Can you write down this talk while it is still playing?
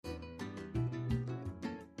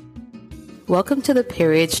Welcome to the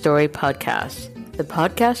Period Story Podcast, the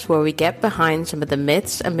podcast where we get behind some of the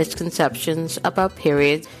myths and misconceptions about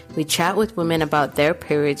periods. We chat with women about their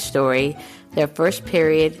period story, their first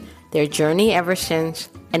period, their journey ever since,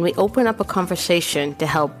 and we open up a conversation to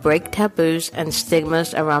help break taboos and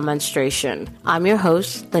stigmas around menstruation. I'm your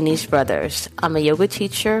host, Lanice Brothers. I'm a yoga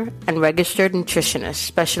teacher and registered nutritionist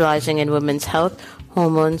specializing in women's health,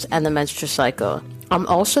 hormones, and the menstrual cycle. I'm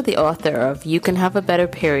also the author of You Can Have a Better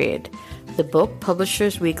Period, the book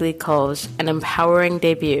Publishers Weekly calls an empowering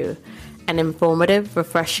debut, an informative,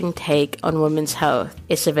 refreshing take on women's health.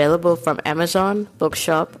 It's available from Amazon,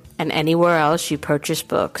 Bookshop, and anywhere else you purchase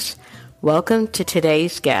books. Welcome to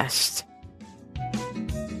today's guest.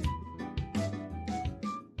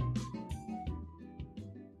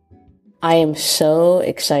 I am so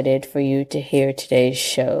excited for you to hear today's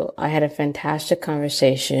show. I had a fantastic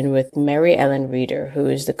conversation with Mary Ellen Reeder, who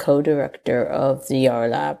is the co-director of the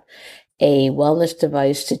YARLAB, a wellness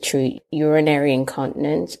device to treat urinary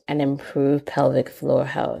incontinence and improve pelvic floor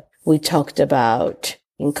health. We talked about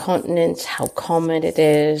incontinence, how common it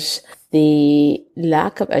is, the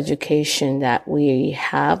lack of education that we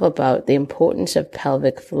have about the importance of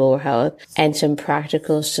pelvic floor health, and some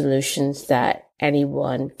practical solutions that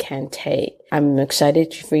anyone can take. I'm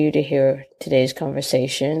excited for you to hear today's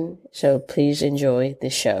conversation, so please enjoy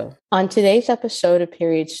the show. On today's episode of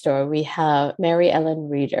Period Story, we have Mary Ellen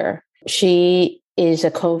Reeder. She is a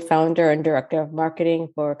co-founder and director of marketing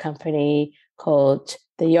for a company called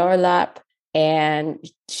the YARLAB, and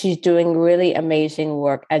she's doing really amazing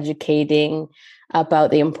work educating about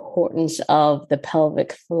the importance of the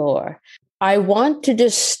pelvic floor. I want to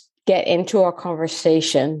just get into our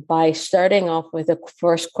conversation by starting off with the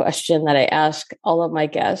first question that I ask all of my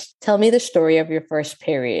guests. Tell me the story of your first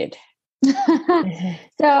period.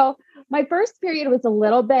 So my first period was a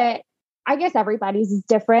little bit, I guess everybody's is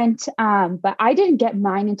different, but I didn't get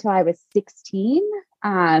mine until I was 16.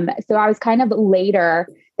 So I was kind of later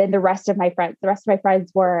than the rest of my friends. The rest of my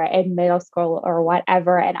friends were in middle school or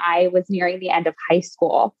whatever, and I was nearing the end of high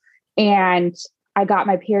school. And I got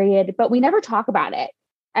my period, but we never talk about it,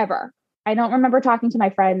 ever. I don't remember talking to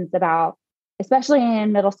my friends about, especially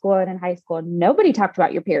in middle school and in high school, nobody talked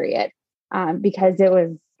about your period because it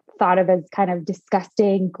was thought of as kind of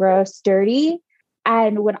disgusting, gross, dirty.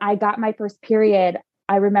 And when I got my first period,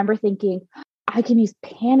 I remember thinking, I can use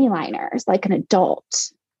panty liners like an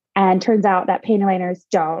adult. And turns out that panty liners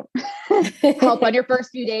don't help on your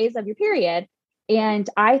first few days of your period. And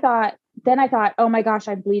I thought, oh my gosh,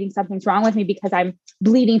 I'm bleeding. Something's wrong with me because I'm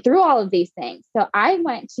bleeding through all of these things. So I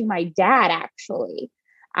went to my dad, actually,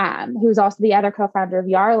 who's also the other co-founder of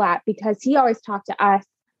YARLAB, because he always talked to us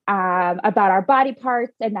about our body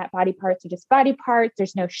parts, and that body parts are just body parts.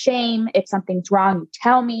 There's no shame. If something's wrong, you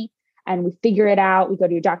tell me and we figure it out. We go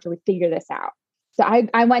to your doctor, we figure this out. So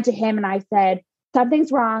I went to him and I said,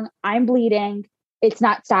 something's wrong. I'm bleeding. It's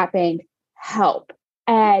not stopping. Help.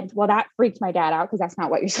 And well, that freaked my dad out because that's not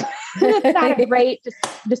what you're saying. That's not a great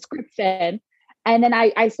description. And then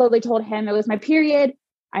I slowly told him it was my period.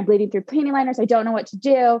 I'm bleeding through panty liners. I don't know what to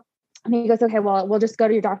do. And he goes, okay, well, we'll just go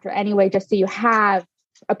to your doctor anyway, just so you have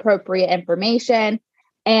appropriate information.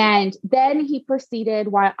 And then he proceeded,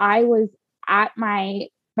 while I was at my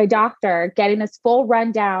doctor getting this full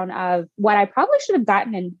rundown of what I probably should have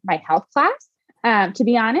gotten in my health class. To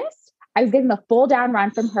be honest, I was getting the full down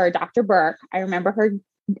run from her, Dr. Burke. I remember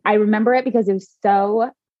it because it was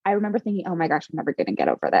I remember thinking, oh my gosh, I'm never going to get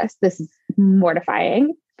over this. This is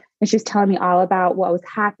mortifying. And she was telling me all about what was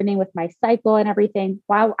happening with my cycle and everything.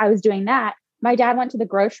 While I was doing that, my dad went to the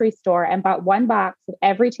grocery store and bought one box of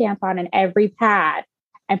every tampon and every pad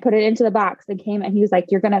and put it into the box and came and he was like,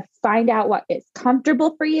 you're going to find out what is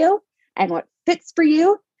comfortable for you and what fits for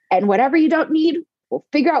you, and whatever you don't need, we'll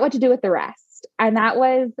figure out what to do with the rest. And that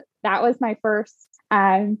was my first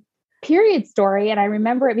period story. And I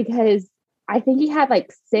remember it because I think he had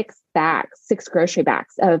like 6 grocery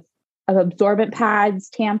bags of absorbent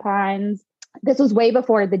pads, tampons. This was way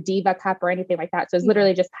before the Diva Cup or anything like that. So it was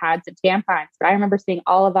literally just pads and tampons. But I remember seeing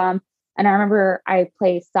all of them. And I remember I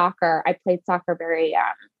played soccer. I played soccer very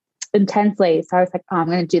intensely. So I was like, oh, I'm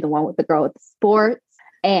going to do the one with the girl with the sports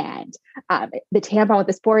and the tampon with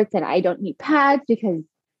the sports. And I don't need pads because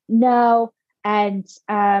no. And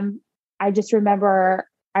I just remember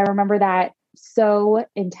that so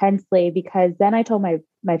intensely because then I told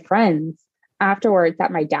my friends afterwards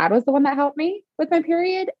that my dad was the one that helped me with my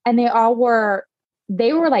period. And they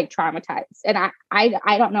were like traumatized. And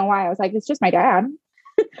I don't know why. I was like, it's just my dad.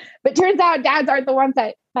 But turns out dads aren't the ones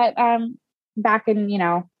that back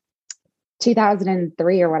in,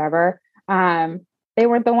 2003 or whatever, they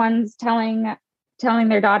weren't the ones telling telling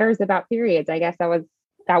their daughters about periods. I guess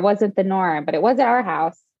that wasn't the norm, but it was at our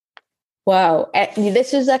house. Wow.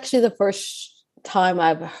 This is actually the first time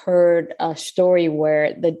I've heard a story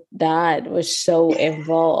where the dad was so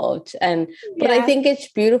involved. But I think it's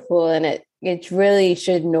beautiful, and it really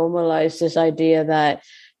should normalize this idea that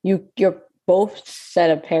you're both set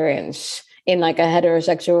of parents in like a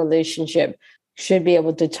heterosexual relationship should be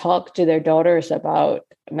able to talk to their daughters about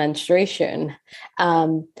menstruation.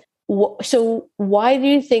 So why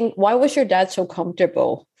was your dad so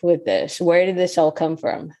comfortable with this? Where did this all come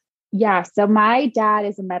from? Yeah. So my dad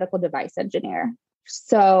is a medical device engineer.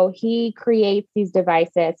 So he creates these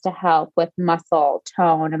devices to help with muscle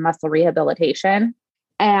tone and muscle rehabilitation.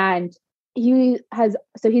 And he's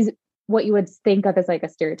what you would think of as like a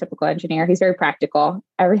stereotypical engineer. He's very practical,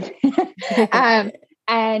 everything.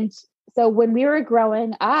 And so when we were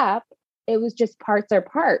growing up, it was just parts are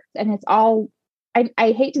parts. And it's all,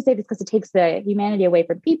 I hate to say this because it takes the humanity away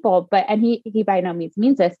from people, and he by no means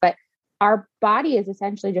means this, but our body is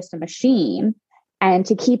essentially just a machine. And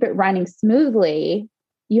to keep it running smoothly,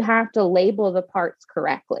 you have to label the parts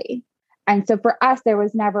correctly. And so for us, there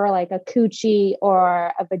was never like a coochie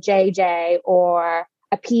or a vajayjay or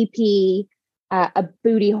a PP, a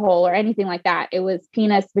booty hole or anything like that. It was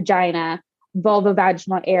penis, vagina, vulva,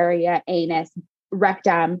 vaginal area, anus,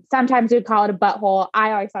 rectum. Sometimes we'd call it a butthole.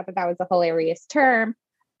 I always thought that was a hilarious term.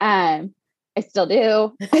 I still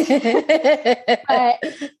do.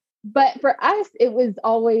 But for us, it was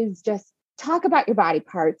always just talk about your body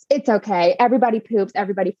parts. It's okay. Everybody poops,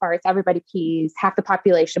 everybody farts, everybody pees. Half the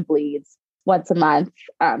population bleeds once a month,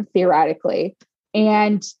 theoretically.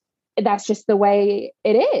 And that's just the way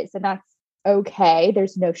it is. And that's okay.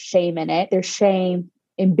 There's no shame in it. There's shame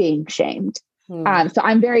in being shamed. So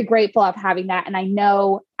I'm very grateful of having that. And I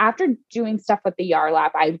know after doing stuff with the YAR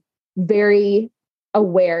Lab, I'm very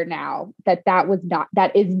aware now that that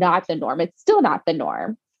is not the norm. It's still not the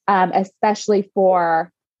norm, especially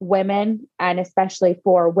for women and especially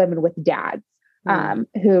for women with dads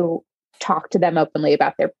who talk to them openly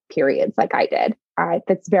about their periods like I did.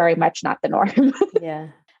 That's very much not the norm. Yeah.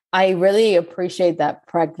 I really appreciate that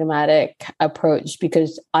pragmatic approach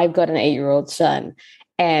because I've got an 8-year-old son,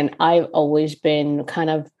 and I've always been kind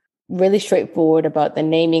of really straightforward about the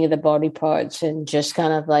naming of the body parts and just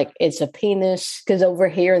kind of like, it's a penis. Because over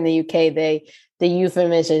here in the UK, the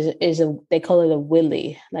euphemism is they call it a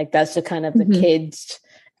willy. Like that's the kind of the kids,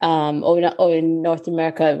 or in North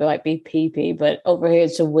America, it might be pee-pee, but over here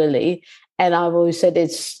it's a willy. And I've always said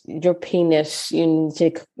it's your penis. You need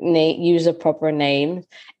to use a proper name.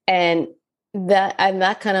 And that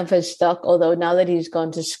kind of has stuck. Although now that he's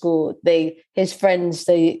gone to school, his friends,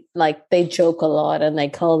 they joke a lot and they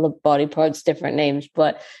call the body parts different names,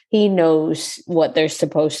 but he knows what they're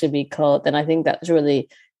supposed to be called. And I think that's really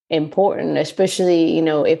important, especially,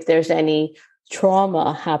 if there's any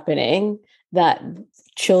trauma happening, that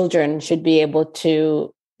children should be able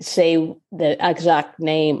to say the exact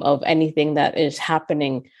name of anything that is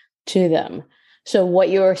happening to them. So what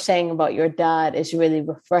you're saying about your dad is really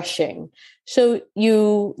refreshing. So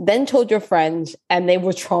you then told your friends and they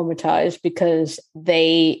were traumatized because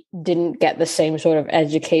they didn't get the same sort of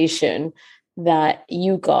education that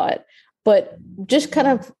you got. But just kind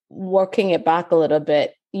of working it back a little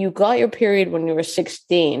bit, you got your period when you were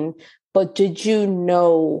 16, but did you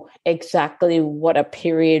know exactly what a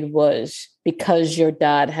period was because your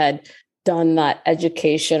dad had done that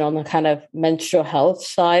education on the kind of menstrual health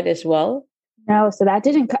side as well? No, so that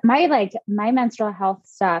didn't, my menstrual health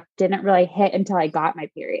stuff didn't really hit until I got my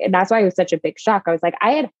period. And that's why it was such a big shock. I was like,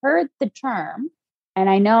 I had heard the term and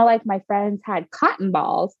I know like my friends had cotton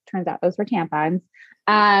balls. Turns out those were tampons.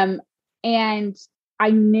 And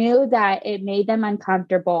I knew that it made them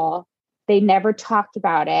uncomfortable. They never talked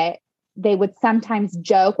about it. They would sometimes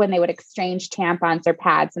joke when they would exchange tampons or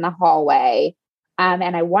pads in the hallway.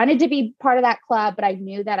 And I wanted to be part of that club, but I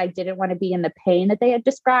knew that I didn't want to be in the pain that they had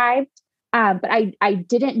described. But I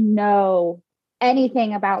didn't know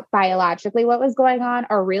anything about biologically what was going on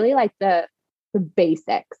or really like the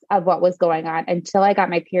basics of what was going on until I got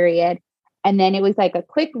my period. And then it was like a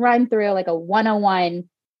quick run through, like a 101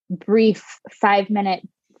 brief 5-minute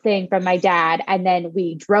thing from my dad. And then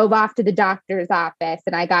we drove off to the doctor's office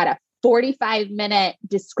and I got a 45-minute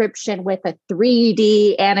description with a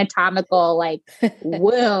 3D anatomical like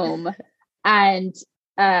womb. And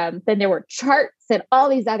then there were charts and all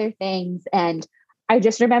these other things. And I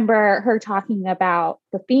just remember her talking about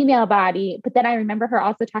the female body, but then I remember her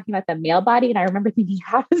also talking about the male body. And I remember thinking,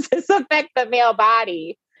 how does this affect the male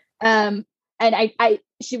body? And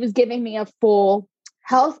she was giving me a full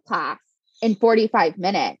health class in 45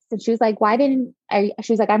 minutes. And she was like,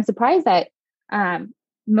 she was like, I'm surprised that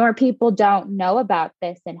more people don't know about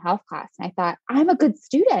this in health class. And I thought, I'm a good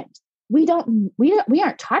student. We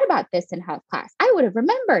aren't taught about this in health class. I would have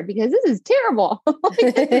remembered because this is terrible.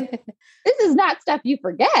 This is not stuff you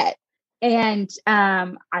forget. And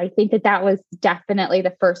I think that was definitely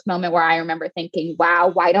the first moment where I remember thinking,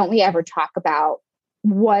 wow, why don't we ever talk about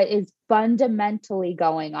what is fundamentally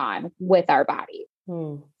going on with our bodies?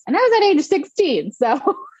 And I was at age 16.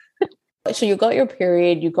 So you got your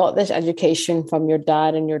period, you got this education from your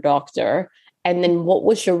dad and your doctor. And then what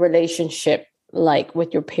was your relationship like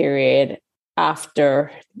with your period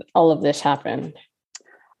after all of this happened?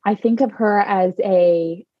 I think of her as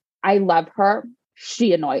I love her.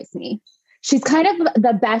 She annoys me. She's kind of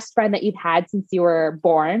the best friend that you've had since you were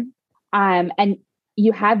born. And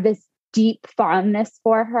you have this deep fondness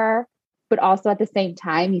for her, but also at the same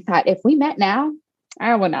time, you thought, if we met now,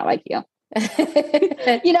 I would not like you.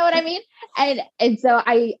 You know what I mean? And so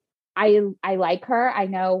I like her. I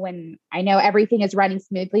know everything is running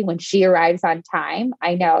smoothly when she arrives on time.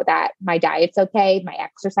 I know that my diet's okay, my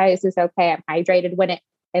exercise is okay, I'm hydrated when it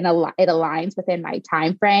aligns within my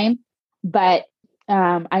time frame. But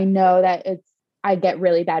I know that I get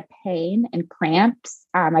really bad pain and cramps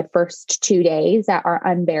my first 2 days that are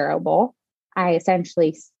unbearable. I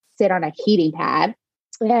essentially sit on a heating pad,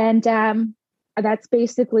 and that's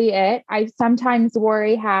basically it. I sometimes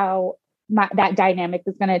worry how that dynamic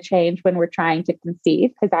is going to change when we're trying to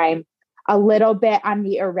conceive, because I'm a little bit on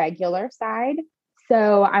the irregular side.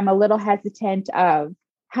 So I'm a little hesitant of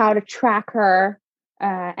how to track her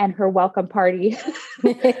and her welcome party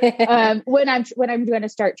when I'm going to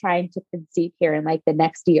start trying to conceive here in like the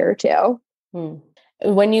next year or two.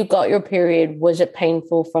 When you got your period, was it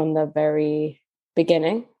painful from the very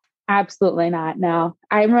beginning? Absolutely not. No.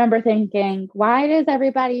 I remember thinking, why is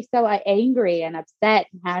everybody so angry and upset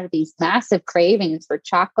and have these massive cravings for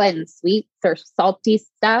chocolate and sweets or salty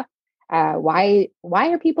stuff? Why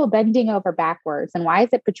are people bending over backwards? And why is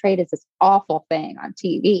it portrayed as this awful thing on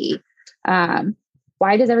TV?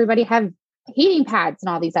 Why does everybody have heating pads and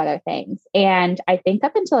all these other things? And I think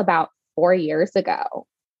up until about 4 years ago,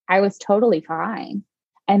 I was totally fine.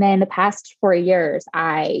 And then the past 4 years,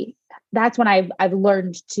 that's when I've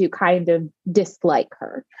learned to kind of dislike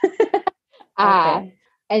her. Okay.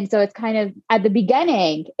 And so it's kind of, at the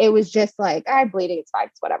beginning, it was just like, I'm bleeding, it's fine,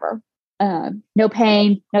 it's whatever. No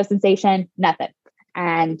pain, no sensation, nothing.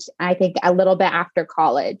 And I think a little bit after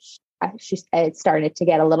college, it started to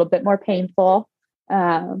get a little bit more painful.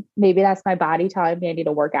 Maybe that's my body telling me I need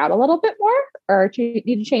to work out a little bit more or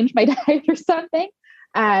need to change my diet or something.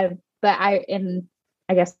 But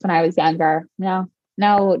I guess when I was younger,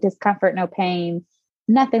 no discomfort, no pain,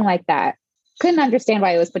 nothing like that. Couldn't understand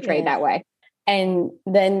why it was portrayed that way. And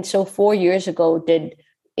then, so 4 years ago,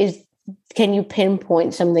 can you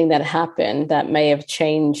pinpoint something that happened that may have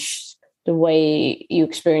changed the way you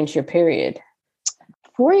experience your period?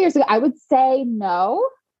 4 years ago, I would say no.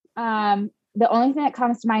 The only thing that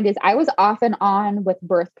comes to mind is I was off and on with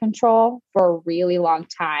birth control for a really long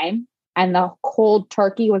time. And the cold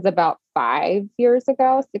turkey was about 6 years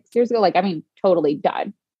ago, totally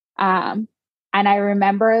done. And I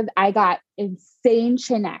remember I got insane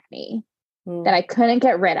chin acne that I couldn't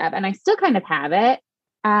get rid of. And I still kind of have it.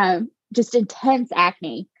 Just intense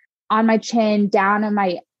acne on my chin, down on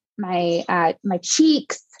my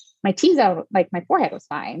cheeks, my T-zone, like my forehead was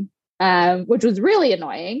fine, which was really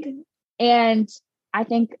annoying. And I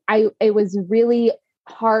think it was really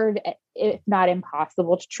hard, if not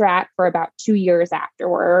impossible, to track for about 2 years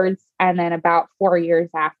afterwards. And then about 4 years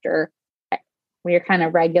after, we were kind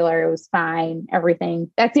of regular. It was fine.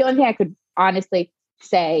 Everything. That's the only thing I could honestly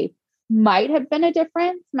say might have been a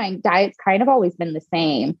difference. My diet's kind of always been the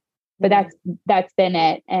same, but that's been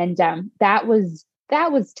it. And that was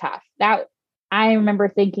tough. That I remember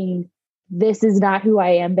thinking, this is not who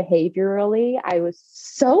I am behaviorally. I was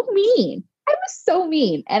so mean.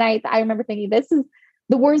 And I remember thinking, this is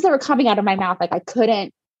the words that were coming out of my mouth. Like I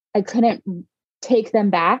couldn't take them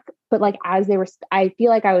back, but like as they were, I feel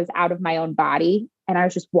like I was out of my own body and I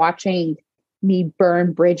was just watching me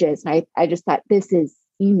burn bridges. And I just thought,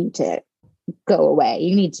 you need to go away.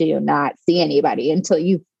 You need to not see anybody until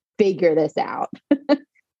you figure this out.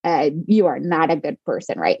 You are not a good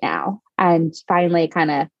person right now. And finally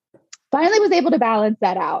was able to balance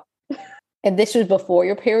that out. And this was before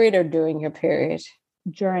your period or during your period?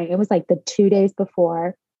 It was like the 2 days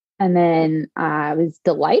before. And then it was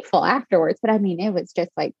delightful afterwards. But I mean, it was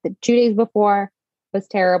just like the 2 days before was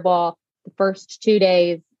terrible. The first 2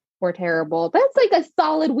 days were terrible. That's like a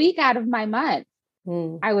solid week out of my month.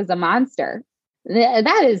 I was a monster.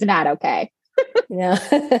 That is not okay. Yeah.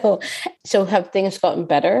 So have things gotten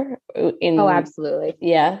better Oh, in, absolutely.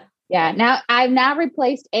 yeah. Yeah. Now I've now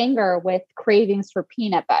replaced anger with cravings for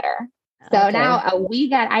peanut butter. So now Okay. a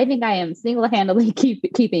week at, I think I am single-handedly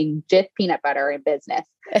keeping Jif peanut butter in business.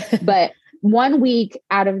 But 1 week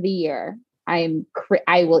out of the year, I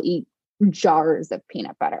will eat jars of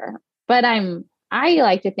peanut butter. But I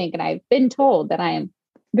like to think, and I've been told that I am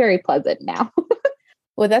very pleasant now.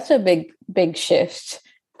 Well, that's a big shift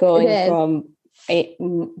It going is.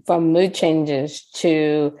 from mood changes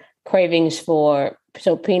to cravings for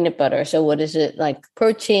so peanut butter. So what is it, like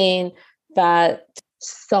protein, fat,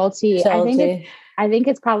 Salty. salty? I think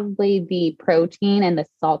it's probably the protein and the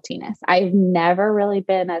saltiness. I've never really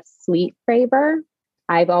been a sweet craver.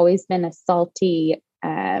 I've always been a salty,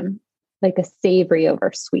 like a savory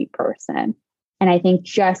over sweet person. And I think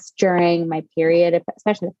just during my period,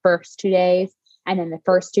 especially the first 2 days, and then the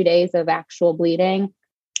first 2 days of actual bleeding,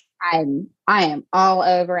 I am all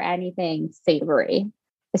over anything savory,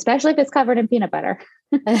 especially if it's covered in peanut butter.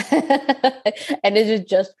 And is it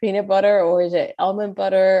just peanut butter or is it almond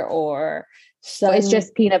butter or So it's some?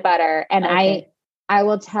 just peanut butter. And Okay. I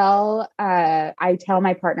will I tell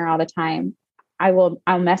my partner all the time, I'll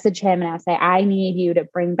message him and I'll say, I need you to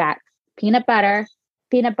bring back peanut butter,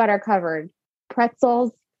 peanut butter covered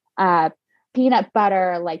pretzels, uh, peanut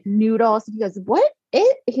butter, like noodles. He goes,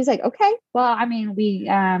 he's like, okay, well, I mean, we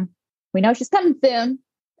know she's coming soon.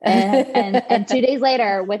 And 2 days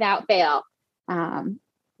later, without fail, um,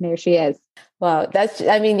 there she is. Wow,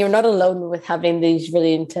 I mean, you're not alone with having these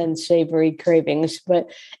really intense savory cravings, but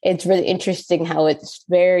it's really interesting how it's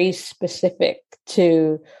very specific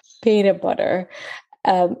to peanut butter.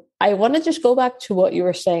 I want to just go back to what you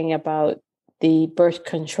were saying about the birth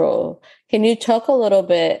control. Can you talk a little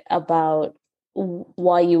bit about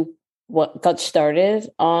why you what got started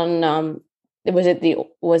on was it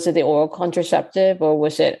the oral contraceptive or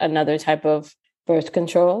was it another type of birth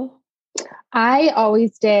control? I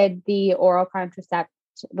always did the oral contraceptive,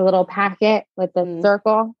 the little packet with the Mm,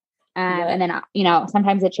 circle. yeah. And then,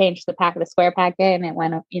 sometimes it changed the packet, the square packet, and it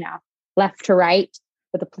went, left to right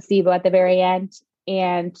with a placebo at the very end.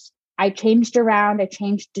 And I changed around, I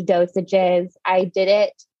changed the dosages. I did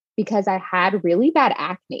it because I had really bad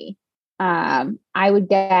acne. I would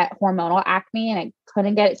get hormonal acne and I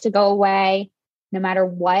couldn't get it to go away no matter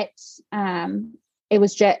what.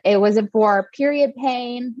 It wasn't for period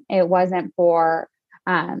pain. It wasn't for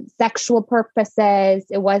sexual purposes.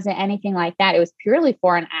 It wasn't anything like that. It was purely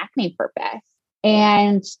for an acne purpose.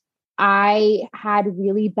 And I had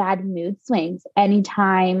really bad mood swings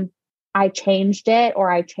anytime I changed it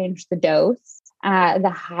or I changed the dose.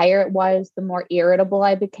 The higher it was, the more irritable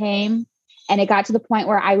I became. And it got to the point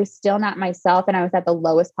where I was still not myself and I was at the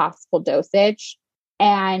lowest possible dosage.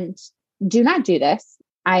 And do not do this.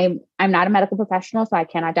 I'm not a medical professional, so I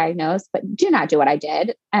cannot diagnose, but do not do what I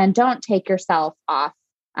did. And don't take yourself off.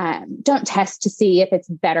 Don't test to see if it's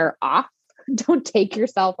better off. Don't take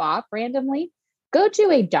yourself off randomly. Go to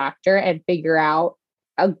a doctor and figure out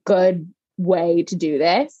a good way to do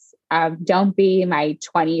this. Don't be my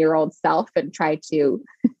 20-year-old self and try to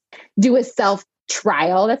do a self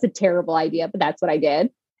trial. That's a terrible idea, but that's what I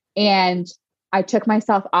did. And I took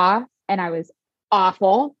myself off and I was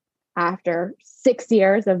awful after 6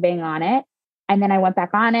 years of being on it. And then I went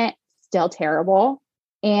back on it, still terrible.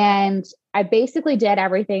 And I basically did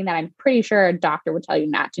everything that I'm pretty sure a doctor would tell you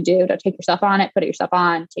not to do. Don't take yourself on it, put it yourself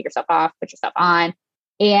on, take yourself off, put yourself on.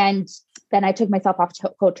 And then I took myself off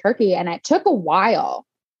cold turkey. And it took a while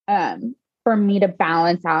for me to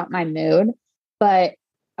balance out my mood. But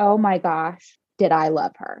oh my gosh, did I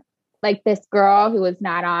love her. Like this girl who was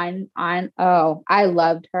not oh, I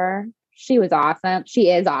loved her. She was awesome. She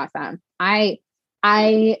is awesome. I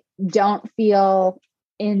don't feel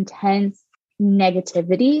intense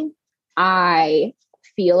negativity. I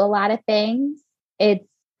feel a lot of things. It's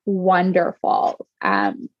wonderful.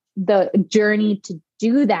 The journey to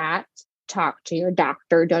do that, talk to your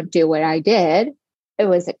doctor, don't do what I did. It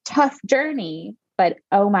was a tough journey, but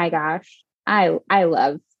oh my gosh, I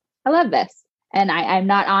love this. And I'm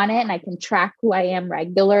not on it and I can track who I am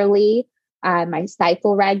regularly. I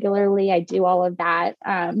cycle regularly. I do all of that.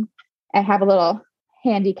 I have a little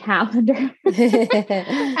handy calendar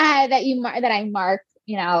that I mark,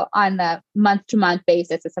 on the month to month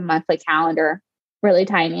basis. It's a monthly calendar, really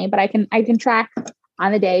tiny, but I can track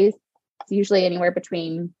on the days. It's usually anywhere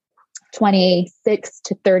between 26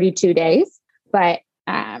 to 32 days. But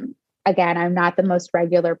again, I'm not the most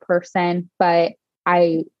regular person, but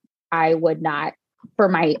I would not, for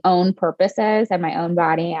my own purposes and my own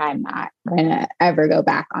body, I'm not going to ever go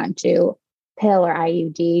back onto pill or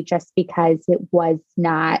IUD just because it was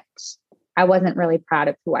not I wasn't really proud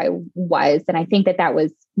of who I was. And I think that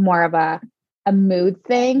was more of a mood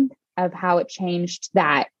thing of how it changed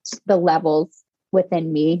the levels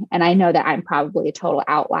within me. And I know that I'm probably a total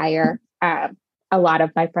outlier. A lot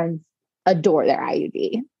of my friends adore their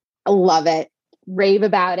IUD. I love it, rave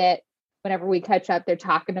about it. Whenever we catch up, they're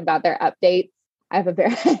talking about their updates.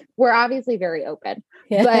 We're obviously very open,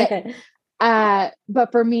 but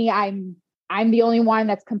for me, I'm the only one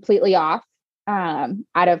that's completely off, out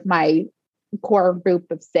of my core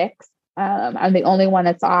group of 6. I'm the only one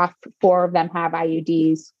that's off. 4 of them have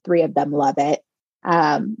IUDs. 3 of them love it.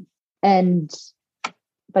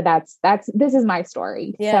 But this is my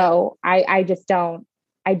story. Yeah. So I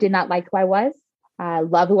did not like who I was. I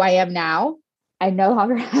love who I am now. I no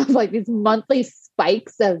longer have like these monthly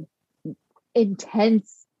spikes of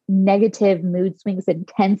intense negative mood swings,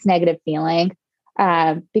 intense negative feeling.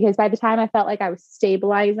 Because by the time I felt like I was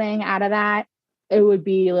stabilizing out of that, it would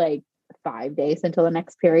be like 5 days until the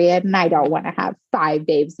next period. And I don't want to have 5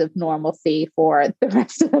 days of normalcy for the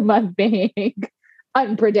rest of the month being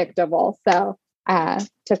unpredictable. So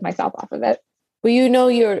took myself off of it.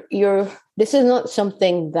 Well, this is not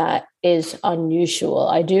something that is unusual.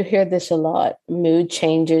 I do hear this a lot, mood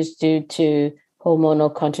changes due to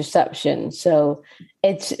hormonal contraception. So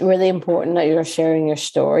it's really important that you're sharing your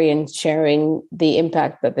story and sharing the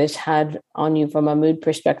impact that this had on you from a mood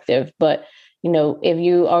perspective. But, if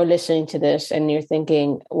you are listening to this and you're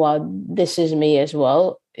thinking, well, this is me as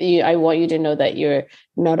well, I want you to know that you're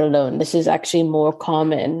not alone. This is actually more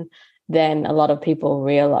common than a lot of people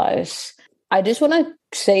realize. I just want to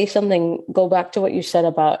say something, go back to what you said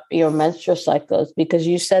about your menstrual cycles, because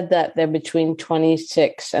you said that they're between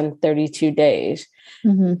 26 and 32 days.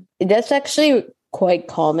 Mm-hmm. That's actually quite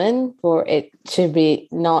common for it to be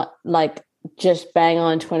not like just bang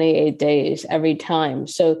on 28 days every time.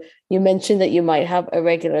 So you mentioned that you might have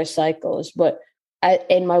irregular cycles, but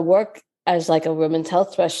in my work as like a women's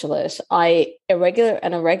health specialist, an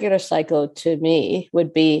irregular cycle to me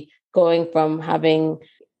would be going from having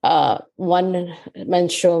one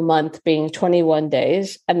menstrual month being 21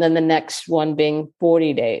 days and then the next one being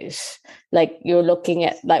 40 days. Like you're looking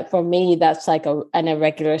at, like for me, that's like an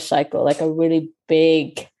irregular cycle, like a really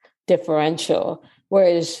big differential.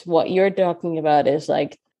 Whereas what you're talking about is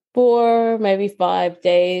like 4, maybe 5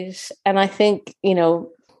 days. And I think,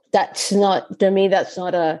 that's not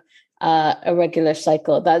a regular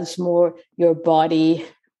cycle. That's more your body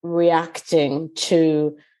reacting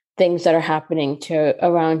to things that are happening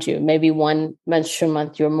around you. Maybe one menstrual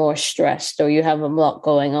month you're more stressed or you have a lot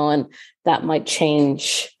going on that might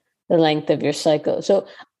change the length of your cycle. So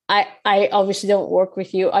I obviously don't work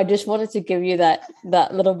with you. I just wanted to give you that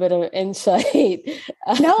little bit of insight.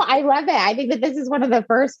 No, I love it. I think that this is one of the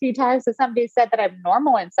first few times that somebody said that I'm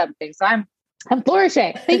normal in something. So I'm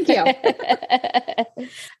flourishing. Thank you.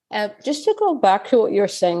 Just to go back to what you're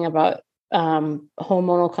saying about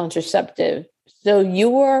hormonal contraceptive. So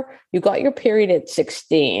you got your period at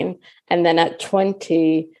 16, and then at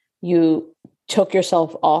 20, you took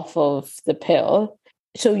yourself off of the pill.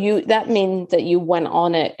 So that means that you went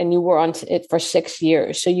on it and you were on it for 6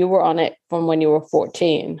 years. So you were on it from when you were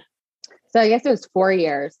 14. So I guess it was 4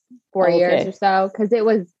 years, years or so. Cause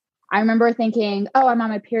I remember thinking, oh, I'm on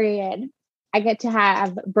my period. I get to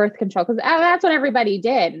have birth control. Cause that's what everybody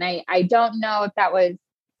did. And I don't know if that was,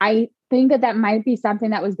 I think that might be something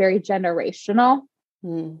that was very generational.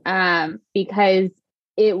 Because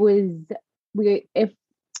it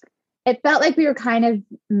felt like we were kind of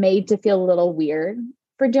made to feel a little weird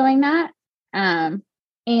for doing that.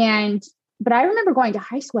 But I remember going to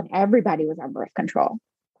high school and everybody was on birth control.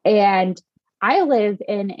 And I lived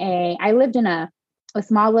in a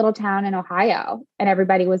small little town in Ohio and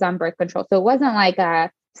everybody was on birth control. So it wasn't like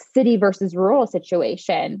a city versus rural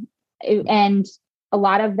situation. And a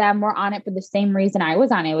lot of them were on it for the same reason I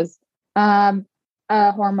was on it. It was a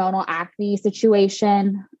hormonal acne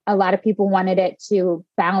situation. A lot of people wanted it to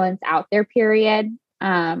balance out their period.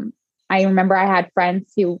 I remember I had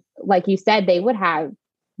friends who, like you said, they would have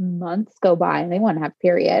months go by and they wouldn't have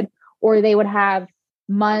period, or they would have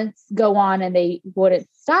months go on and they wouldn't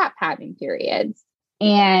stop having periods.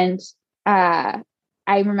 And I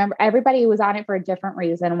remember everybody was on it for a different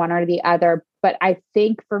reason, one or the other. But I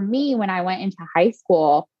think for me, when I went into high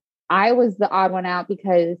school, I was the odd one out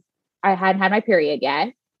because I hadn't had my period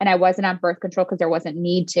yet. And I wasn't on birth control because there wasn't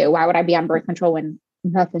need to. Why would I be on birth control when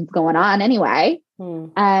nothing's going on anyway?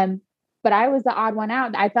 But I was the odd one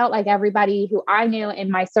out. I felt like everybody who I knew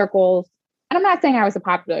in my circles, and I'm not saying I was a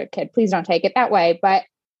popular kid, please don't take it that way, but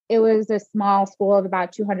it was a small school of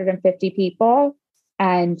about 250 people.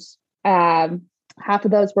 And half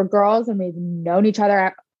of those were girls, and we've known each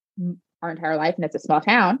other our entire life, and it's a small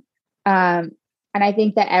town. And I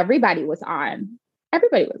think that everybody was on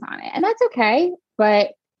it, and that's okay.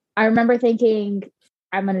 But I remember thinking,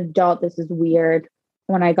 I'm an adult. This is weird.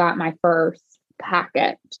 When I got my first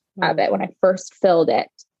packet of it, when I first filled it,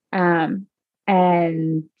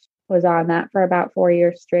 and was on that for about 4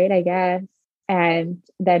 years straight, I guess, and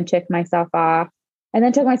then took myself off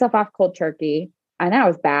cold turkey. And that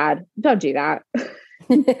was bad. Don't do that.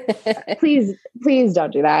 Please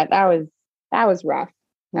don't do that. That was rough.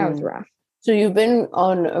 That was rough. So you've been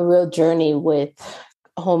on a real journey with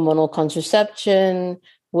hormonal contraception,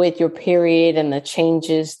 with your period and the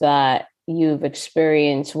changes that you've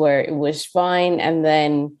experienced where it was fine and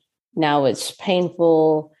then now it's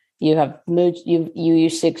painful. You have mood, you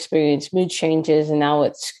used to experience mood changes, and now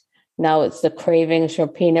it's the cravings for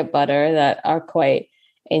peanut butter that are quite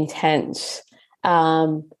intense.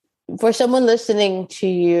 For someone listening to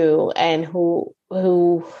you and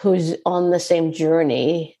who's on the same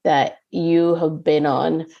journey that you have been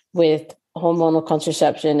on with hormonal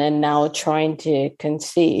contraception and now trying to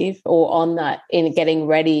conceive, or on that in getting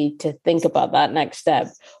ready to think about that next step,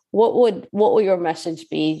 what would your message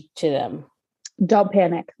be to them? Don't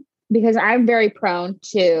panic, because I'm very prone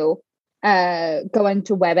to go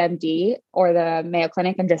into WebMD or the Mayo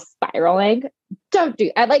Clinic and just spiraling. Don't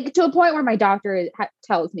do like to a point where my doctor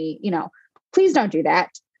tells me, please don't do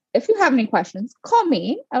that. If you have any questions, call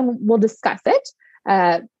me and we'll discuss it.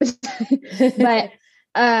 But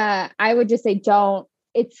I would just say don't.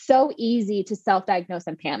 It's so easy to self-diagnose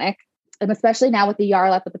and panic. And especially now with the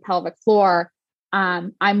Yarlap with the pelvic floor,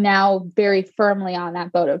 I'm now very firmly on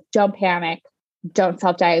that boat of don't panic, don't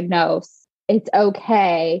self-diagnose. It's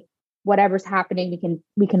okay. Whatever's happening,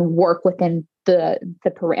 we can work within the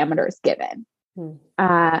parameters given.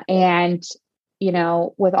 And,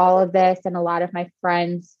 with all of this and a lot of my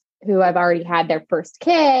friends who have already had their first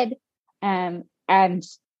kid, and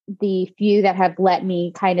the few that have let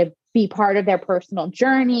me kind of be part of their personal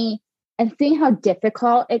journey and seeing how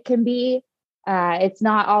difficult it can be. It's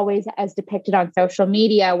not always as depicted on social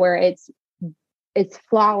media where it's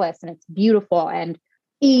flawless and it's beautiful and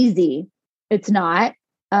easy. It's not.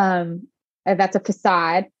 That's a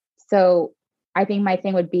facade. So I think my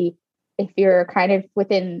thing would be, if you're kind of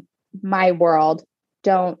within my world,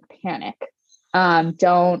 don't panic.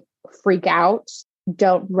 Don't freak out.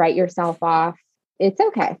 Don't write yourself off. It's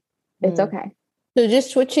okay. It's okay. So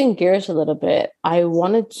just switching gears a little bit, I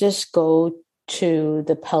want to just go to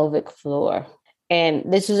the pelvic floor. And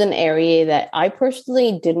this is an area that I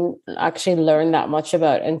personally didn't actually learn that much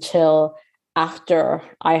about until after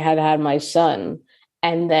I had my son.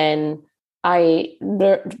 And then I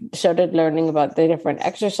started learning about the different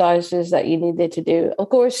exercises that you needed to do. Of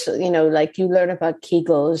course, like you learn about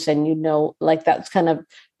Kegels and, like that's kind of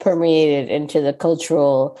permeated into the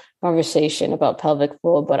cultural conversation about pelvic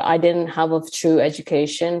floor, but I didn't have a true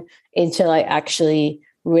education until I actually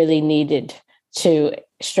really needed to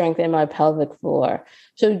strengthen my pelvic floor.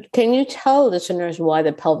 So can you tell listeners why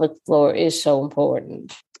the pelvic floor is so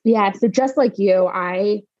important? Yeah. So just like you,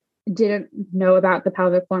 I didn't know about the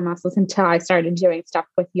pelvic floor muscles until I started doing stuff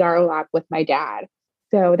with Yarlap with my dad.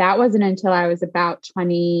 So that wasn't until I was about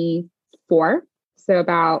 24. So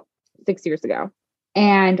about 6 years ago.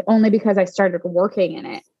 And only because I started working in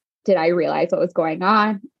it did I realize what was going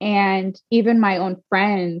on. And even my own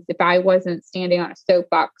friends, if I wasn't standing on a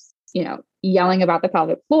soapbox, yelling about the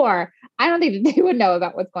pelvic floor, I don't think that they would know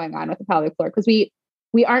about what's going on with the pelvic floor, because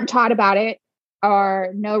we aren't taught about it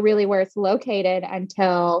or know really where it's located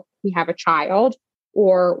until we have a child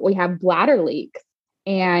or we have bladder leaks.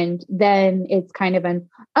 And then it's kind of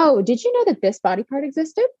did you know that this body part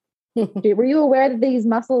existed? Were you aware that these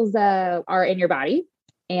muscles are in your body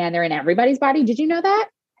and they're in everybody's body? Did you know that?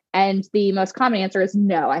 And the most common answer is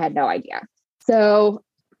no, I had no idea. So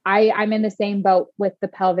I'm in the same boat with the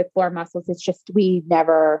pelvic floor muscles. It's just we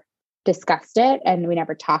never discussed it and we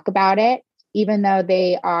never talk about it, even though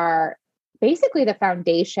they are basically the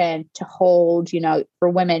foundation to hold, for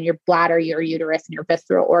women, your bladder, your uterus, and your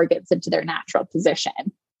visceral organs into their natural position.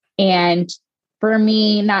 And for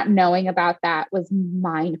me, not knowing about that was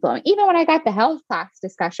mind blowing. Even when I got the health class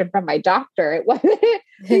discussion from my doctor,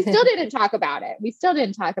 we still didn't talk about it. We still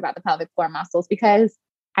didn't talk about the pelvic floor muscles because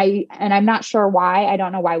I'm not sure why. I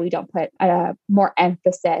don't know why we don't put more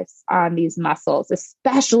emphasis on these muscles,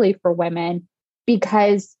 especially for women,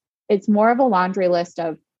 because it's more of a laundry list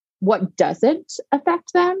of what doesn't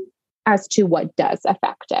affect them as to what does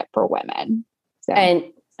affect it for women. So.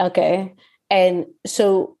 And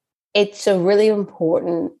so it's a really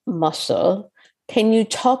important muscle. Can you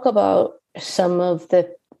talk about some of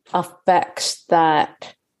the effects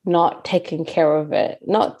that not taking care of it,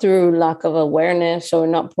 not through lack of awareness or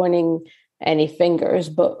not pointing any fingers,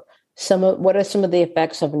 but what are some of the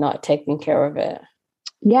effects of not taking care of it?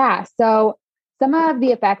 Yeah. So some of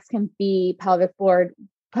the effects can be pelvic floor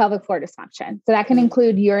dysfunction. So that can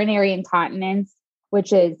include urinary incontinence,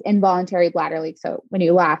 which is involuntary bladder leak. So when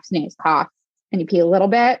you laugh, sneeze, cough, and you pee a little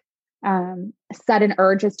bit, sudden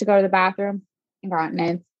urges to go to the bathroom,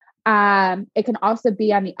 incontinence. It can also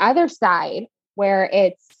be on the other side where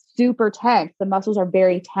it's super tense. The muscles are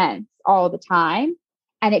very tense all the time,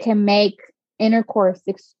 and it can make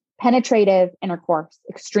penetrative intercourse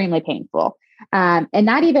extremely painful. And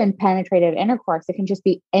not even penetrative intercourse. It can just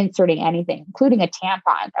be inserting anything, including a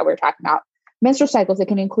tampon that we're talking about. Menstrual cycles, it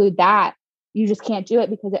can include that. You just can't do it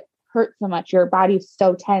because it hurts so much. Your body's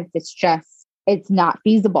so tense. It's not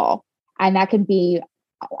feasible. And that can be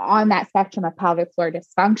on that spectrum of pelvic floor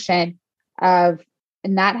dysfunction of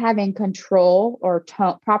not having control or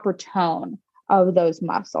proper tone of those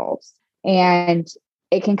muscles. And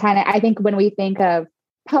it can I think when we think of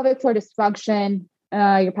pelvic floor dysfunction,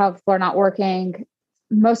 your pelvic floor not working,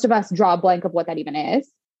 most of us draw a blank of what that even is.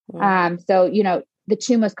 So, the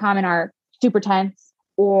two most common are super tense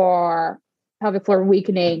or pelvic floor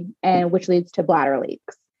weakening, and which leads to bladder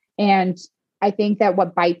leaks. And I think that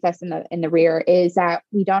what bites us in the rear is that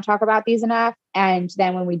we don't talk about these enough. And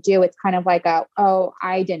then when we do, it's kind of like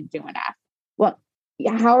I didn't do enough. Well,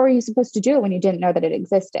 how are you supposed to do it when you didn't know that it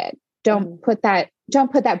existed? Don't put that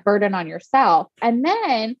burden on yourself. And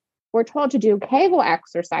then we're told to do Kegel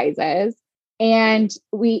exercises. And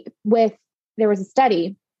there was a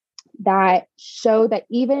study that showed that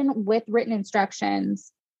even with written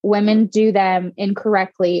instructions, women do them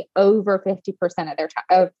incorrectly over 50%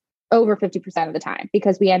 of the time,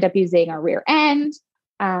 because we end up using our rear end,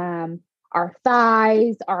 our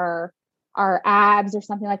thighs, our abs or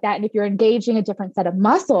something like that. And if you're engaging a different set of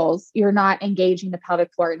muscles, you're not engaging the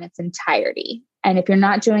pelvic floor in its entirety. And if you're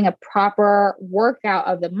not doing a proper workout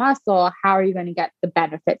of the muscle, how are you going to get the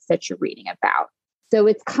benefits that you're reading about? So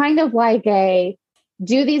it's kind of like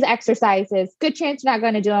do these exercises, good chance you're not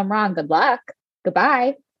going to do them wrong. Good luck.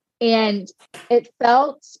 Goodbye. And it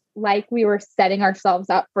felt like we were setting ourselves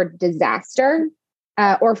up for disaster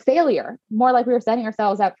or failure, more like we were setting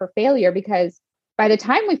ourselves up for failure, because by the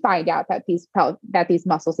time we find out that these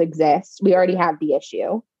muscles exist, we already have the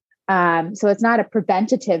issue. So it's not a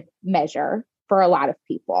preventative measure for a lot of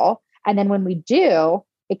people. And then when we do,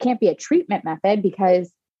 it can't be a treatment method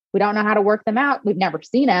because we don't know how to work them out. We've never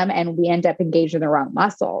seen them, and we end up engaged in the wrong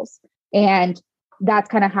muscles. And that's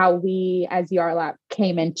kind of how we, as ER Lab,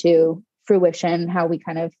 came into fruition, how we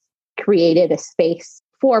kind of created a space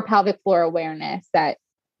for pelvic floor awareness, that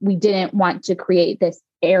we didn't want to create this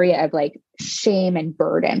area of shame and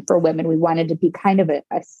burden for women. We wanted to be kind of a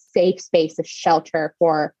safe space, a shelter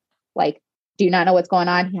for do you not know what's going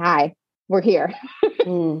on? Hi, we're here.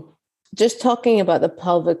 Just talking about the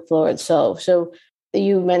pelvic floor itself. So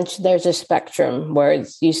you mentioned there's a spectrum where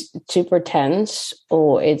it's super tense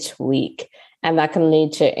or it's weak, and that can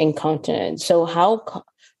lead to incontinence. So how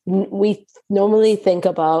we normally think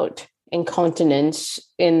about incontinence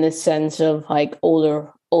in the sense of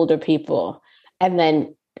older people. And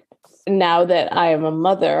then now that I am a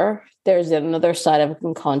mother, there's another side of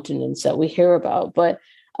incontinence that we hear about. But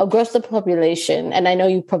across the population, and I know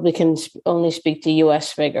you probably can only speak to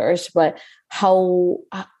US figures, but how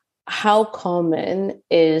common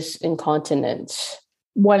is incontinence?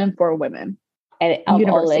 1 in 4 women. And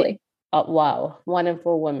universally. Wow. 1 in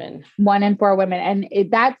 4 women. 1 in 4 women.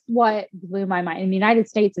 And that's what blew my mind. In the United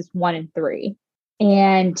States, it's 1 in 3.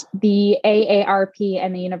 And the AARP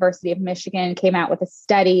and the University of Michigan came out with a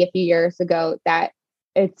study a few years ago that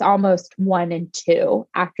it's almost 1 in 2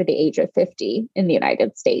 after the age of 50 in the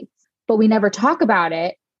United States. But we never talk about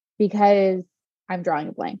it because I'm drawing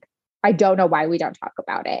a blank. I don't know why we don't talk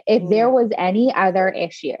about it. If there was any other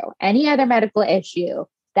issue, any other medical issue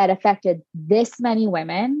that affected this many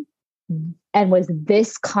women and was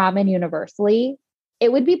this common universally,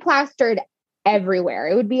 it would be plastered everywhere.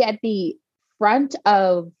 It would be at the front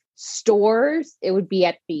of stores. It would be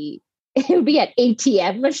at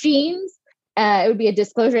ATM machines. It would be a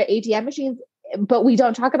disclosure at ATM machines, but we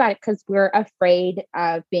don't talk about it because we're afraid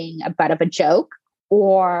of being a butt of a joke,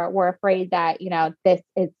 or we're afraid that, this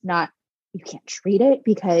is not, you can't treat it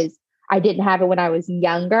because I didn't have it when I was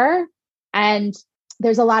younger. And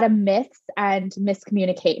there's a lot of myths and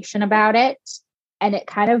miscommunication about it. And it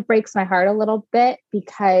kind of breaks my heart a little bit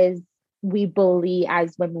because we believe,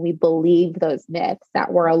 as women, we believe those myths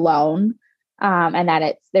that we're alone, and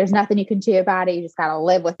that there's nothing you can do about it. You just got to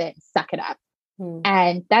live with it and suck it up.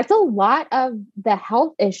 And that's a lot of the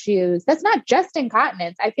health issues. That's not just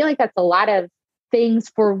incontinence. I feel like that's a lot of things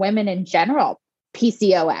for women in general.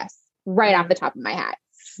 PCOS, right off the top of my head.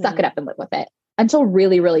 Suck it up and live with it until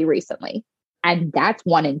really, really recently. And that's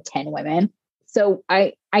 1 in 10 women. So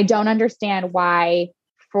I don't understand why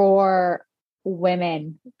for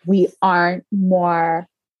women, we aren't more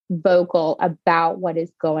vocal about what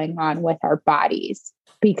is going on with our bodies,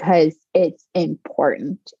 because it's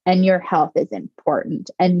important and your health is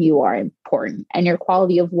important and you are important and your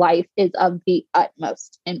quality of life is of the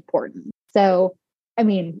utmost importance. So, I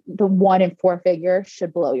mean, the 1 in 4 figure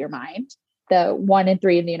should blow your mind. The 1 in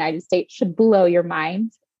 3 in the United States should blow your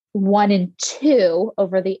mind. 1 in 2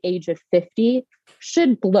 over the age of 50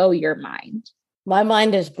 should blow your mind. My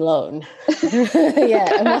mind is blown.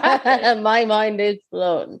 Yeah, my mind is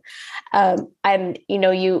blown. And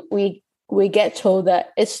we get told that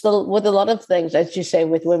it's still with a lot of things, as you say,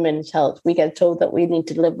 with women's health, we get told that we need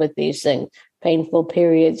to live with these things: painful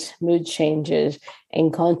periods, mood changes,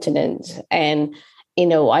 incontinence. And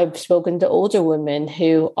I've spoken to older women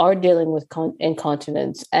who are dealing with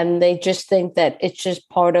incontinence, and they just think that it's just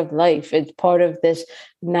part of life. It's part of this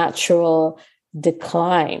natural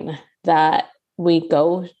decline that we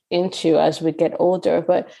go into as we get older.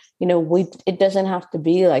 But it doesn't have to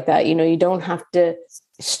be like that. You don't have to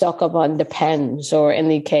stock up on Depends, or in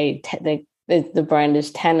the UK the brand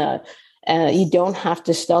is Tena. You don't have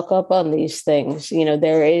to stock up on these things.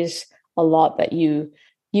 There is a lot that you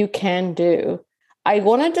can do. I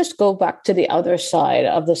want to just go back to the other side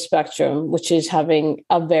of the spectrum, which is having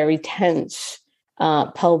a very tense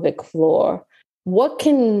pelvic floor.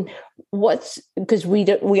 Because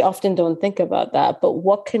we often don't think about that, but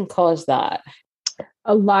what can cause that?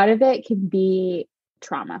 A lot of it can be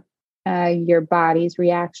trauma, your body's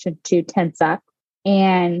reaction to tense up.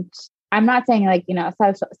 And I'm not saying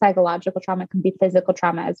psychological trauma can be physical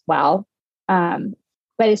trauma as well. But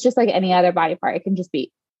it's just like any other body part. It can just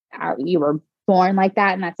be you were born like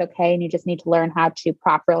that, and that's okay. And you just need to learn how to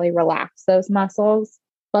properly relax those muscles.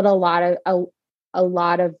 But a lot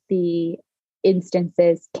of the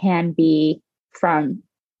instances can be from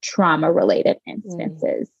trauma related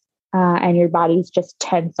instances. And your body's just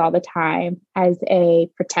tense all the time as a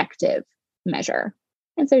protective measure.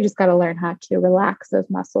 And so you just got to learn how to relax those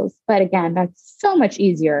muscles. But again, that's so much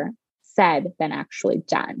easier said than actually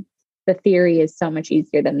done. The theory is so much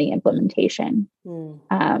easier than the implementation.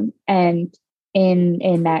 And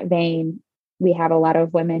in that vein, we have a lot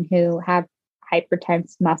of women who have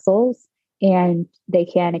hypertense muscles, and they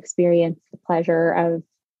can experience the pleasure of,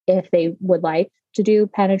 if they would like to do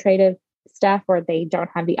penetrative stuff, or they don't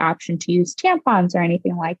have the option to use tampons or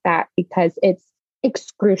anything like that, because it's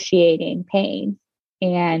excruciating pain.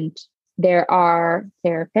 And there are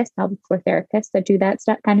therapists, pelvic floor therapists, that do that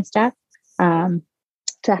kind of stuff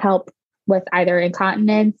to help with either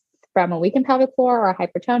incontinence from a weakened pelvic floor or a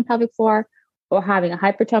hypertoned pelvic floor, or having a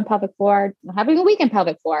hypertoned pelvic floor, having a weakened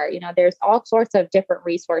pelvic floor. There's all sorts of different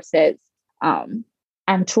resources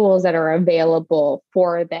and tools that are available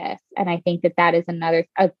for this. And I think that is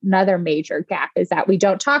another major gap, is that we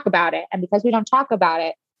don't talk about it. And because we don't talk about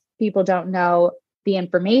it, people don't know the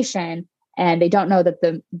information, and they don't know that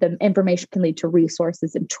the information can lead to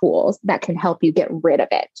resources and tools that can help you get rid of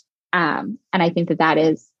it. And I think that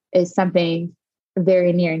is something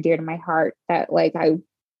very near and dear to my heart, that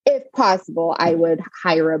if possible, I would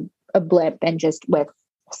hire a blimp and just with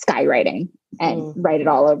skywriting and write it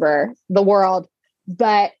all over the world.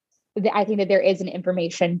 But I think that there is an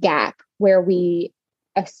information gap where we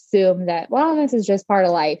assume that, well, this is just part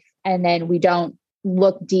of life. And then we don't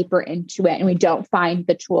look deeper into it, and we don't find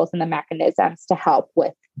the tools and the mechanisms to help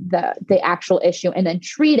with the actual issue, and then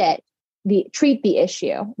treat the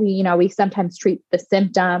issue. We sometimes treat the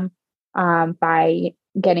symptom by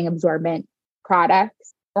getting absorbent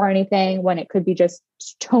products or anything, when it could be just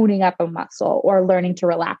toning up a muscle or learning to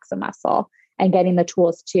relax a muscle and getting the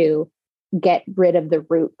tools to get rid of the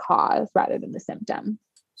root cause rather than the symptom.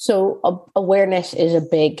 So awareness is a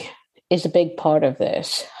big part of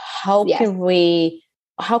this. How can we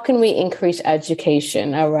increase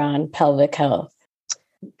education around pelvic health?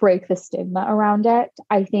 Break the stigma around it.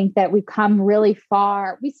 I think that we've come really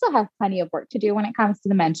far. We still have plenty of work to do when it comes to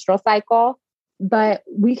the menstrual cycle, but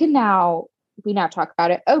we now talk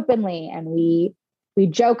about it openly, and we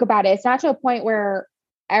joke about it. It's not to a point where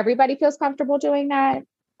everybody feels comfortable doing that,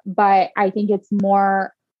 but I think it's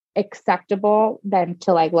more acceptable than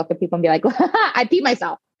to look at people and be like, I peed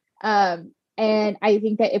myself. And I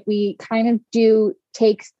think that if we kind of do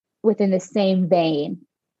take within the same vein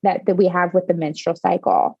that we have with the menstrual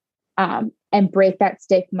cycle, and break that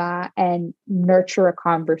stigma and nurture a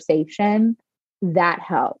conversation that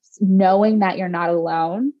helps. Knowing that you're not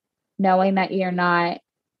alone, knowing that you're not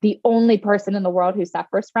the only person in the world who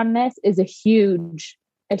suffers from this is a huge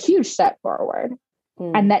step forward.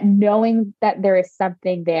 And that knowing that there is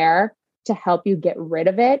something there to help you get rid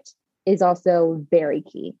of it is also very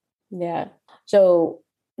key. Yeah. So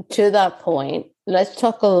to that point, let's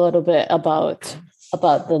talk a little bit about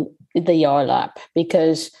the Yarlap,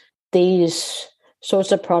 because these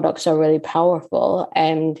sorts of products are really powerful.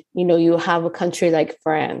 And, you have a country like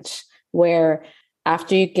France where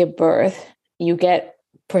after you give birth, you get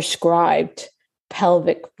prescribed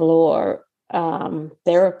pelvic floor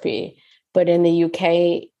therapy. But in the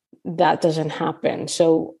UK, that doesn't happen.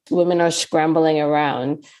 So women are scrambling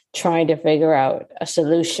around trying to figure out a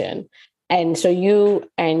solution. And so you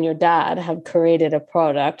and your dad have created a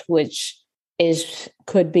product which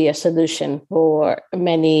could be a solution for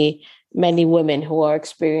many, many women who are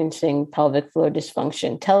experiencing pelvic floor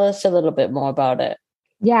dysfunction. Tell us a little bit more about it.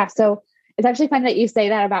 Yeah. So it's actually fun that you say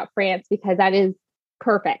that about France, because that is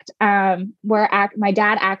perfect. My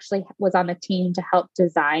dad actually was on the team to help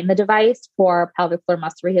design the device for pelvic floor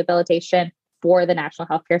muscle rehabilitation for the national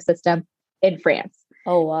healthcare system in France.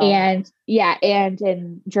 Oh, wow. And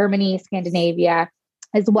in Germany, Scandinavia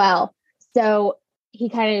as well. So he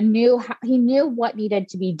kind of knew what needed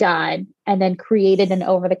to be done, and then created an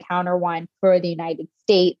over-the-counter one for the United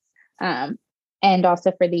States, and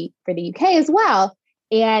also for the UK as well.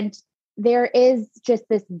 And there is just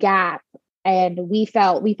this gap. And we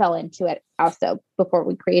fell into it also before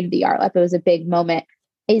we created the Yarlap. It was a big moment,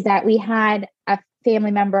 is that we had a family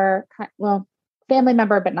member,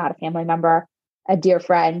 but not a family member, a dear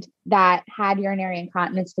friend that had urinary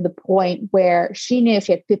incontinence to the point where she knew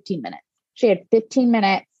she had 15 minutes. She had 15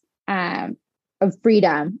 minutes of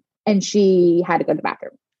freedom, and she had to go to the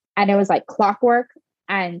bathroom. And it was like clockwork.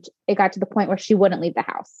 And it got to the point where she wouldn't leave the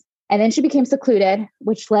house. And then she became secluded,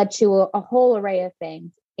 which led to a whole array of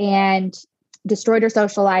things, and destroyed her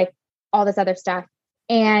social life, all this other stuff.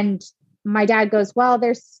 And my dad goes, well,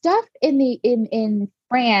 there's stuff in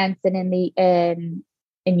France and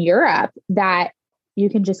in Europe that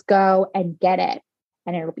you can just go and get it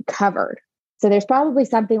and it'll be covered. So there's probably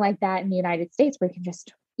something like that in the United States where you can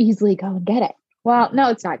just easily go and get it. Well, no,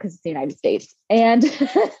 it's not, because it's the United States. And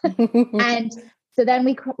and so then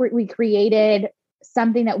we created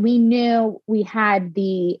something that we knew we had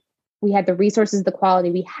the resources, the quality,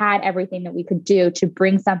 we had everything that we could do to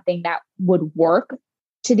bring something that would work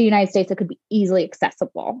to the United States that could be easily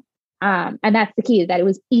accessible. And that's the key, that it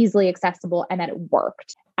was easily accessible and that it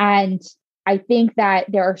worked. And I think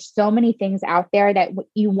that there are so many things out there that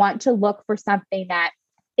you want to look for something that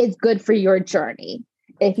is good for your journey.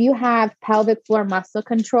 If you have pelvic floor muscle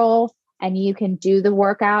control and you can do the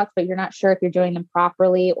workouts, but you're not sure if you're doing them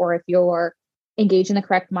properly or if you're engage in the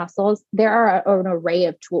correct muscles, there are an array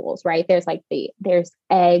of tools, right? There's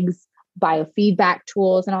eggs, biofeedback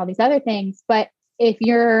tools, and all these other things. But if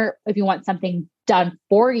you want something done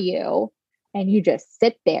for you and you just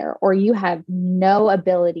sit there, or you have no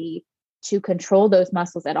ability to control those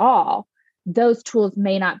muscles at all, those tools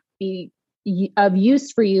may not be of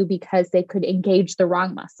use for you because they could engage the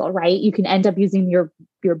wrong muscle, right? You can end up using your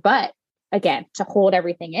butt again to hold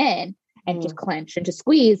everything in and just clench and to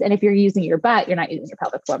squeeze. And if you're using your butt, you're not using your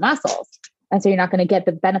pelvic floor muscles. And so you're not going to get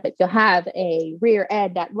the benefits. You'll have a rear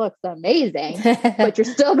end that looks amazing, but you're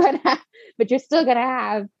still going to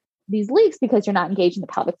have these leaks because you're not engaging the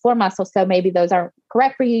pelvic floor muscles. So maybe those aren't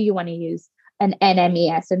correct for you. You want to use an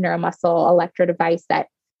NMES, a neuromuscle electro device that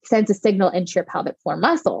sends a signal into your pelvic floor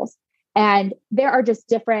muscles. And there are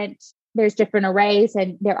just there's different arrays,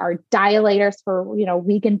 and there are dilators for,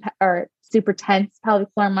 weakened or super tense pelvic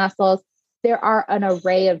floor muscles. There are an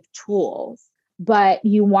array of tools, but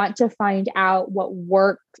you want to find out what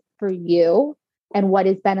works for you and what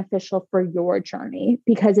is beneficial for your journey.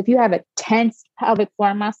 Because if you have a tense pelvic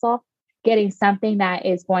floor muscle, getting something that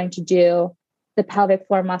is going to do the pelvic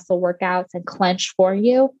floor muscle workouts and clench for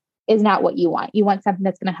you is not what you want. You want something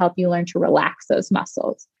that's going to help you learn to relax those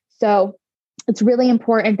muscles. So it's really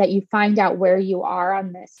important that you find out where you are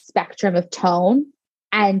on this spectrum of tone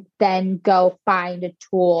and then go find a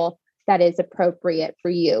tool that is appropriate for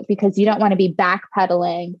you, because you don't want to be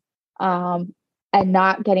backpedaling and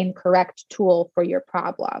not getting the correct tool for your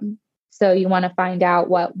problem. So you want to find out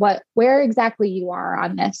where exactly you are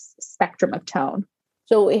on this spectrum of tone.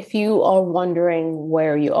 So if you are wondering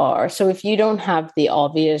where you are, so if you don't have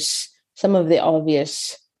some of the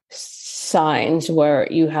obvious signs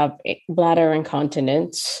where you have bladder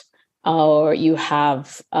incontinence, or you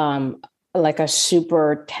have like a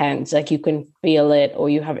super tense, like you can feel it, or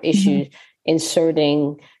you have issues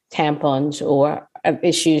inserting tampons or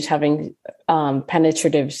issues having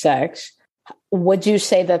penetrative sex, would you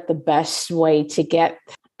say that the best way to get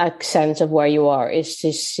a sense of where you are is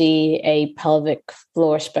to see a pelvic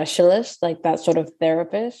floor specialist, like that sort of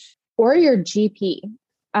therapist? Or your GP,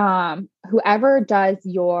 whoever does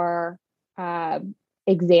your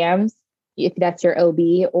exams, if that's your OB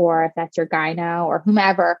or if that's your gyno or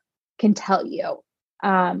whomever, can tell you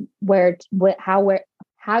how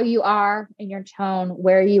you are in your tone,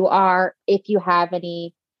 where you are, if you have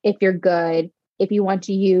any, if you're good, if you want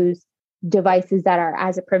to use devices that are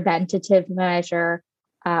as a preventative measure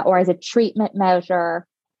or as a treatment measure.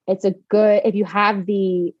 It's a good, if you have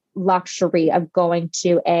the luxury of going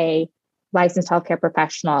to a licensed healthcare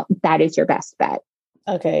professional, that is your best bet.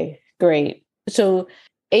 Okay, great. So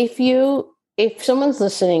if someone's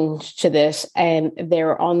listening to this and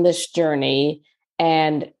they're on this journey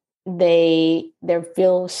and they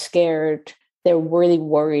feel scared, they're really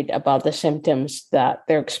worried about the symptoms that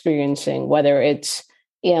they're experiencing, whether it's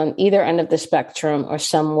on either end of the spectrum or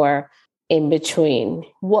somewhere in between,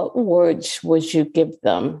 what words would you give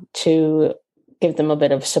them to give them a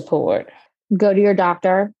bit of support? Go to your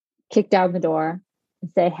doctor, kick down the door,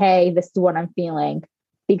 and say, hey, this is what I'm feeling.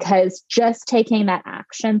 Because just taking that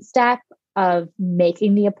action step of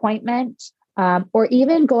making the appointment, or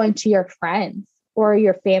even going to your friends or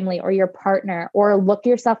your family or your partner, or look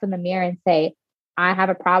yourself in the mirror and say, I have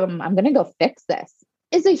a problem, I'm going to go fix this,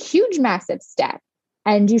 is a huge, massive step.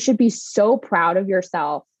 And you should be so proud of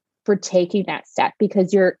yourself for taking that step,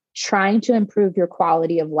 because you're trying to improve your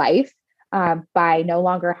quality of life by no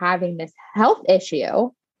longer having this health issue.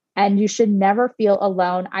 And you should never feel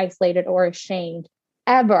alone, isolated, or ashamed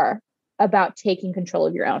ever about taking control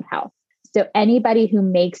of your own health. So anybody who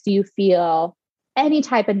makes you feel any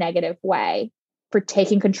type of negative way for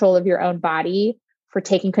taking control of your own body, for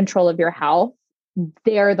taking control of your health,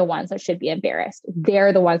 they're the ones that should be embarrassed.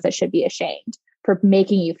 They're the ones that should be ashamed for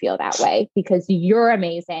making you feel that way, because you're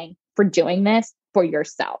amazing for doing this for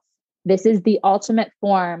yourself. This is the ultimate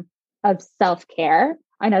form of self-care.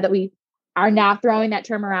 I know that we are now throwing that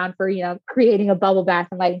term around for, creating a bubble bath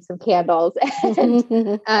and lighting some candles.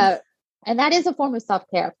 And that is a form of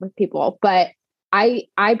self-care for people. But I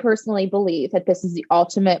personally believe that this is the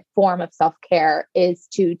ultimate form of self-care, is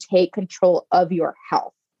to take control of your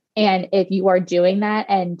health. And if you are doing that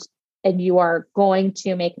and you are going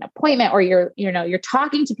to make an appointment, or you're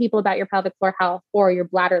talking to people about your pelvic floor health or your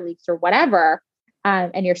bladder leaks or whatever,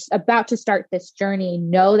 and you're about to start this journey,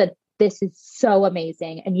 know that this is so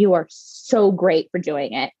amazing and you are so great for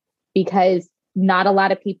doing it, because not a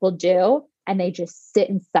lot of people do, and they just sit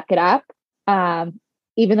and suck it up,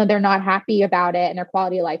 even though they're not happy about it and their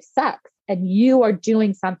quality of life sucks. And you are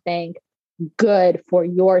doing something good for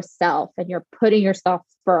yourself, and you're putting yourself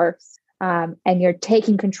first. And you're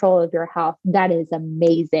taking control of your health. That is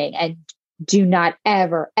amazing. And do not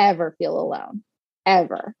ever, ever feel alone,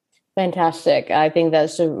 ever. Fantastic. I think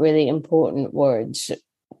that's a really important words.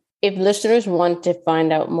 If listeners want to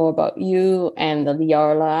find out more about you and the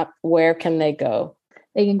Yarlap, where can they go?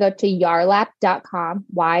 They can go to yarlap.com,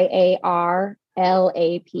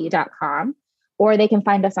 YARLAP.com, or they can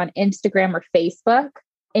find us on Instagram or Facebook.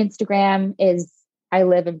 Instagram is, I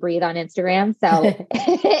live and breathe on Instagram. So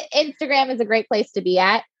Instagram is a great place to be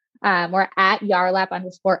at. We're at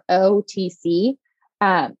Yarlap_OTC.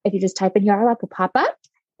 If you just type in Yarlap, will pop up,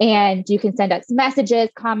 and you can send us messages,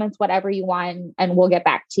 comments, whatever you want, and we'll get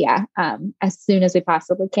back to you as soon as we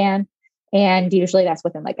possibly can. And usually that's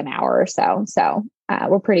within like an hour or so. So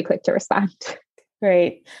we're pretty quick to respond.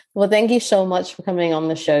 Great. Well, thank you so much for coming on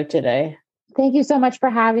the show today. Thank you so much for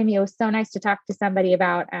having me. It was so nice to talk to somebody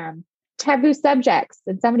about taboo subjects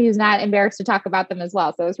and somebody who's not embarrassed to talk about them as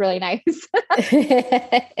well. So it was really nice.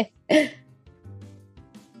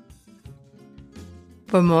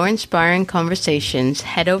 For more inspiring conversations,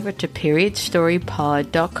 head over to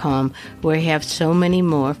periodstorypod.com, where we have so many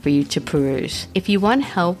more for you to peruse. If you want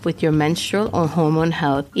help with your menstrual or hormone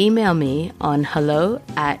health, email me on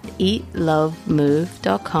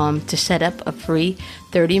hello@eatlovemove.com to set up a free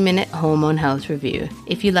 30-minute hormone health review.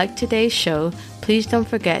 If you like today's show, please don't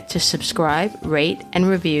forget to subscribe, rate, and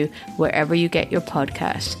review wherever you get your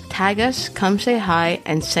podcasts. Tag us, come say hi,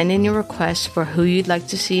 and send in your requests for who you'd like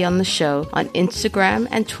to see on the show on Instagram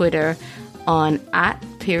and Twitter on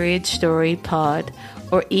 @periodstorypod,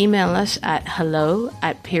 or email us at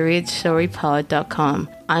hello@periodstorypod.com.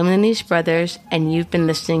 I'm Lenise Brothers, and you've been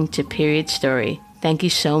listening to Period Story. Thank you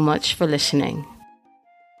so much for listening.